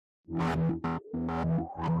Take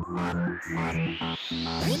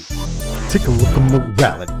a look at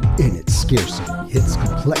morality in its scarcity, its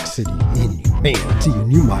complexity, inhumanity,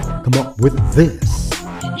 and you might come up with this.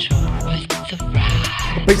 Enjoy the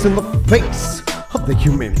ride. Based on the face of the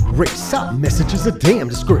human race, our message is a damn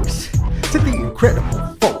disgrace to the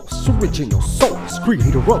incredible false original souls,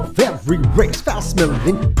 creator of every race.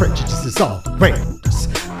 Foul-smelling prejudices all around us.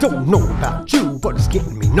 Don't know about you, but it's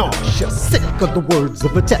getting me nauseous. Sick of the words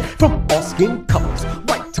of attack from all skin colors,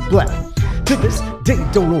 white to black. To this day,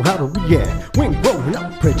 don't know how to react. When growing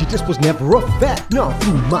up, prejudice was never a fact. No,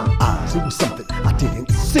 through my eyes, it was something I didn't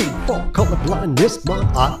see. For color blindness, my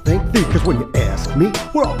eye thank thee. Cause when you ask me,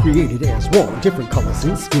 we're all created as one, different colors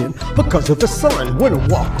in skin because of the sun. When I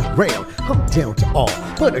walk around, I'm down to all,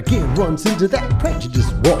 but again runs into that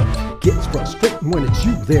prejudice wall. Gets frustrating when it's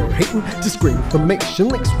you there hating. Discrimination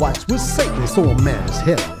links whites with Satan, so I'm mad as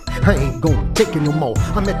hell. I ain't gonna take it no more.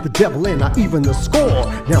 I met the devil and I even the score.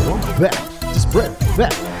 Now I'm back to spread the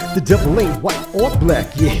fact. The devil ain't white or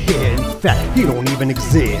black. Yeah, in fact, he don't even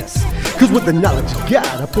exist. Cause with the knowledge of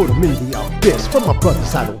God, I put him in the abyss. From my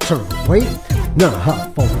brothers, I don't turn away. Now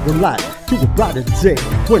I follow the light to a brighter day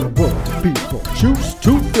when the world of people choose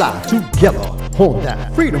to fly together on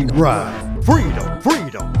that freedom ride. Freedom,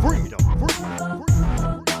 freedom, freedom, freedom,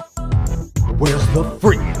 freedom. Where's the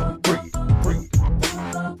freedom? Freedom, freedom,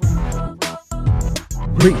 freedom.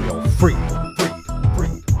 Real freedom, freedom,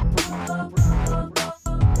 freedom, freedom.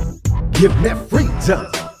 Give me freedom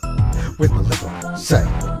with my liberal say.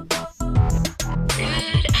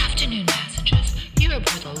 Good afternoon, passengers. You are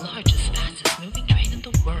aboard the largest, fastest moving train in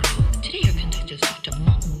the world. Today your conductor is Dr.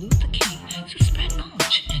 Martin Luther King, so spread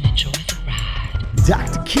knowledge and enjoy the ride.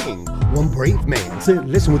 Dr. King, one brave man, said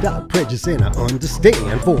listen without prejudice and I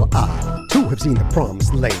understand. For I too have seen the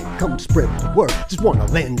promised land. Come spread the word, just wanna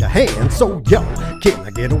lend a hand. So yo, can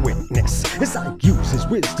I get a witness as I use his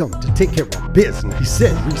wisdom to take care of business? He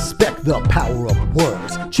said respect the power of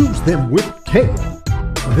words, choose them with care,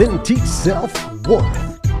 then teach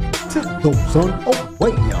self-worth to those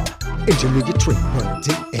unaware. Engineer your train, run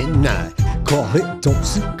day and night. Call it don't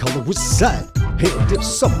see color with sight. And if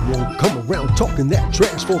someone come around talking that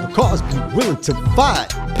trash for the cause, be willing to fight.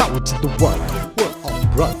 Power to the one, we're all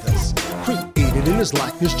brothers, created in his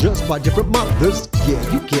likeness just by different mothers. Yeah,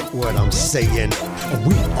 you get what I'm saying.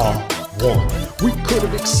 We are one. We could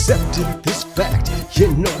have accepted this fact, you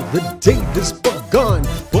know, the day this begun.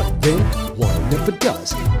 But then one never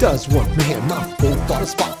does. Does one man? My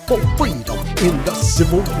forefathers fought for freedom in the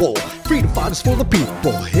Civil War. Freedom fighters for the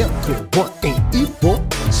people. Everyone ain't evil,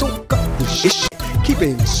 so got this shit. Keep it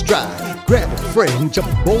in stride. Grab a friend, jump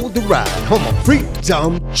aboard the ride on my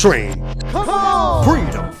freedom train. Come on!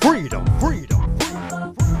 Freedom, freedom, freedom,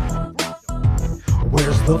 freedom, freedom, freedom.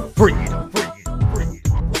 Where's the freedom? Freedom,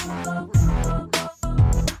 freedom, freedom, freedom.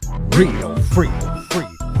 Real freedom,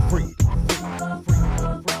 freedom, freedom,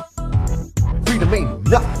 freedom, freedom. Freedom ain't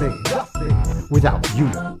nothing without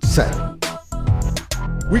unity.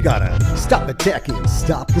 We gotta stop attacking,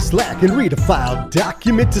 stop the slack, and read a file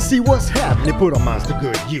document to see what's happening. Put our minds to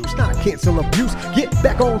good use, not cancel abuse, get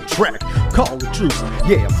back on track, call the truce.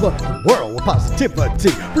 Yeah, flood the world with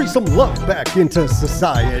positivity, bring some love back into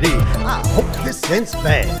society. I hope this ends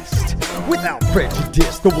fast. Without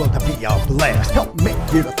prejudice, the world to be a blast. Help make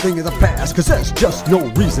it a thing of the past, cause there's just no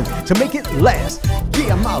reason to make it last.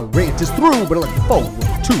 Yeah, my rant is through, but I look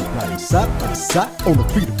forward to riding side by side on the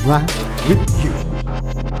freedom ride with you.